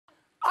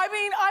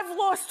I've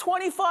lost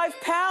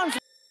 25 pounds.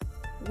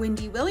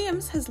 Wendy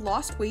Williams has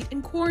lost weight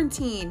in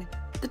quarantine.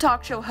 The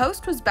talk show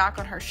host was back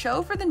on her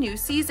show for the new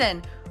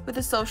season with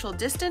a social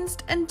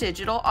distanced and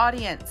digital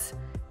audience.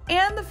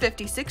 And the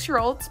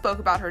 56-year-old spoke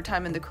about her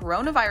time in the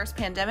coronavirus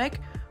pandemic,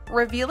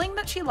 revealing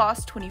that she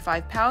lost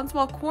 25 pounds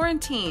while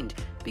quarantined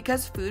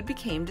because food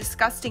became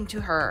disgusting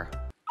to her.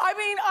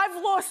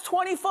 I've lost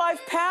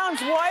 25 pounds.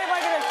 Why am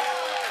I gonna...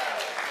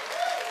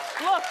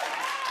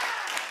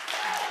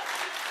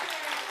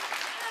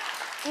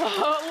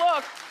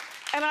 Look,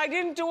 and I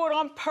didn't do it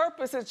on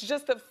purpose. It's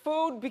just that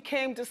food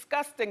became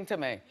disgusting to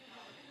me.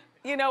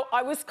 You know,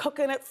 I was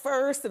cooking at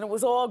first and it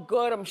was all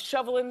good. I'm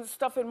shoveling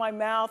stuff in my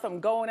mouth. I'm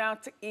going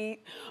out to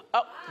eat.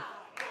 Oh.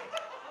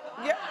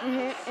 Yeah,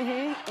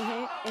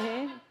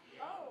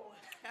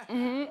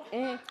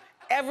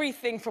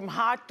 everything from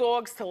hot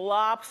dogs to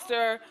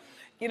lobster,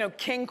 you know,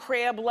 king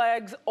crab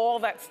legs, all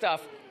that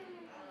stuff.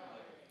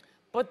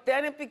 But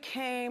then it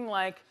became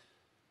like,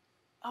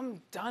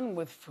 I'm done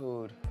with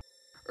food.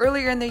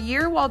 Earlier in the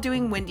year, while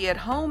doing Wendy at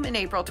Home in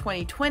April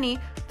 2020,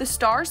 the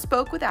star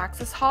spoke with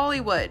Access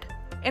Hollywood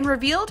and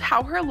revealed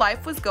how her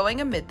life was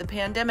going amid the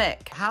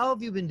pandemic. How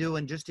have you been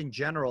doing just in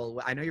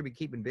general? I know you've been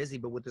keeping busy,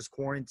 but with this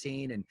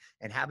quarantine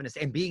and having this,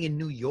 and being in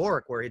New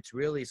York where it's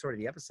really sort of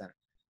the epicenter.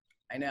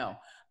 I know.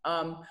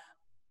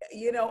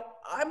 You know,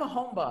 I'm a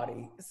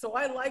homebody, so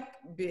I like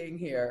being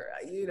here.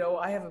 You know,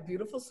 I have a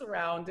beautiful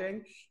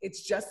surrounding.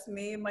 It's just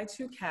me and my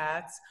two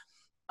cats.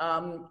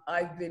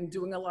 I've been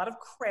doing a lot of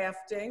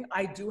crafting.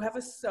 I do have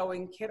a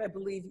sewing kit. I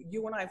believe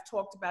you and I have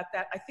talked about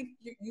that. I think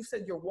you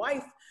said your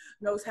wife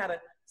knows how to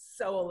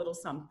sew a little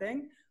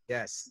something.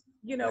 Yes.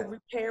 You know,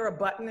 repair a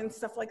button and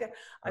stuff like that.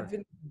 I've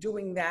been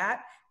doing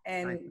that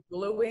and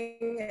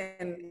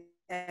gluing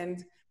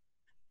and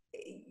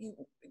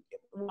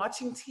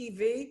watching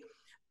TV.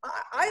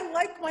 I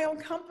like my own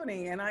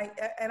company and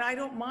I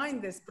don't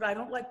mind this, but I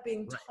don't like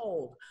being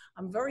told.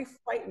 I'm very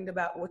frightened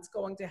about what's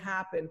going to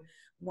happen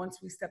once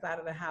we step out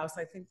of the house.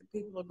 I think that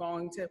people are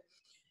going to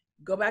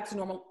go back to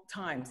normal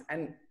times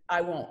and I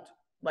won't.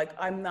 Like,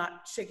 I'm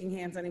not shaking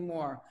hands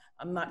anymore.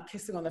 I'm not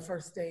kissing on the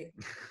first date.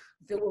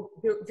 There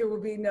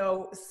will be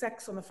no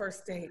sex on the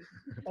first date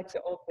like the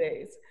old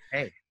days.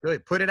 Hey,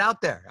 good. Put it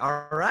out there.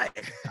 All right.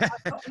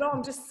 No,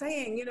 I'm just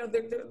saying, you know,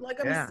 they're like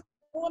I'm a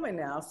woman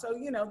now. So,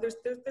 you know, there's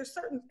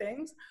certain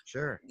things.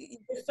 Sure.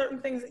 There's certain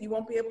things that you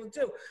won't be able to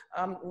do.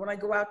 When I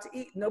go out to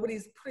eat,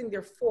 nobody's putting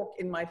their fork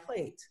in my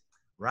plate.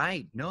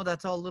 Right. No,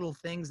 that's all little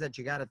things that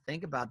you got to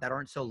think about that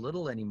aren't so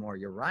little anymore.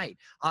 You're right.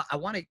 I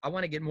want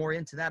to get more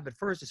into that. But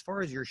first, as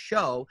far as your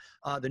show,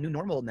 the new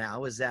normal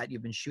now is that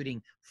you've been shooting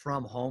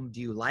from home.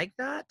 Do you like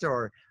that?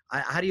 Or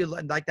how do you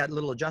like that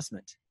little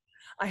adjustment?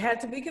 I had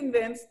to be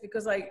convinced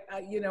because I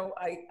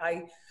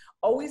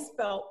always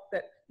felt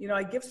that, you know,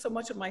 I give so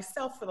much of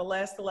myself for the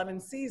last 11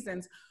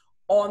 seasons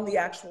on the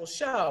actual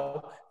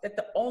show that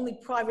the only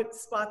private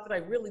spot that I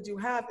really do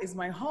have is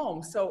my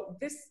home. So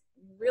this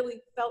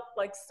really felt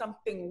like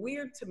something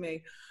weird to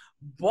me.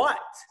 But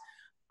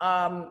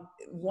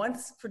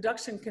once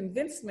production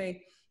convinced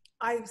me,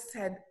 I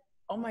said,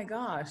 oh my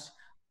gosh,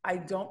 I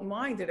don't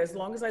mind it as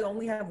long as I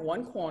only have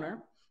one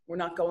corner. We're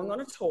not going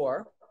on a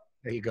tour.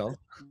 There you go.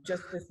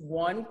 Just this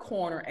one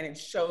corner and it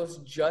shows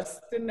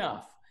just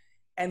enough.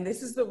 And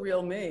this is the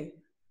real me.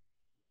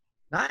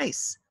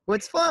 Nice. Well,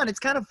 it's fun. It's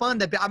kind of fun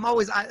that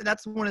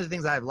that's one of the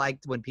things I've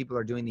liked when people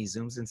are doing these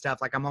Zooms and stuff.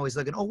 Like, I'm always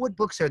looking, oh, what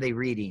books are they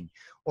reading?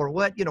 Or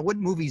what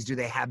movies do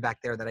they have back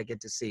there that I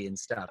get to see and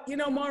stuff? You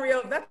know,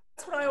 Mario, that's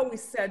what I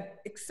always said,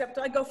 except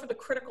I go for the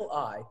critical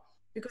eye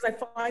because I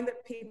find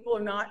that people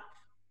are not,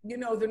 you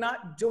know, they're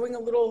not doing a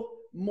little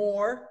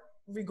more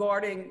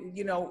regarding,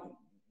 you know,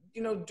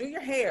 do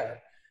your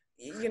hair,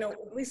 you know,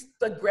 at least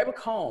like grab a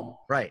comb.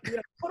 Right. You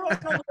know, put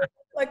on,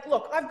 like,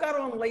 look, I've got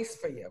on lace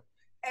for you.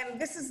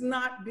 And this is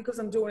not because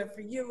I'm doing it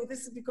for you.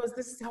 This is because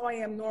this is how I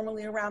am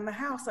normally around the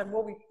house. I've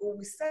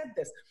always said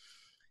this.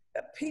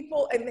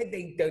 People, and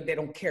they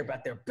don't care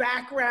about their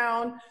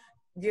background.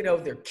 You know,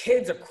 their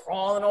kids are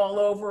crawling all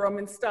over them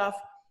and stuff.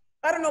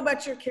 I don't know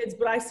about your kids,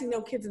 but I see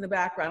no kids in the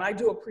background. I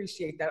do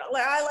appreciate that.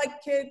 I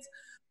like kids,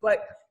 but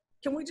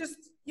can we just,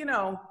 you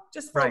know,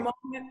 just for a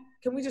moment,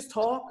 can we just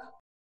talk?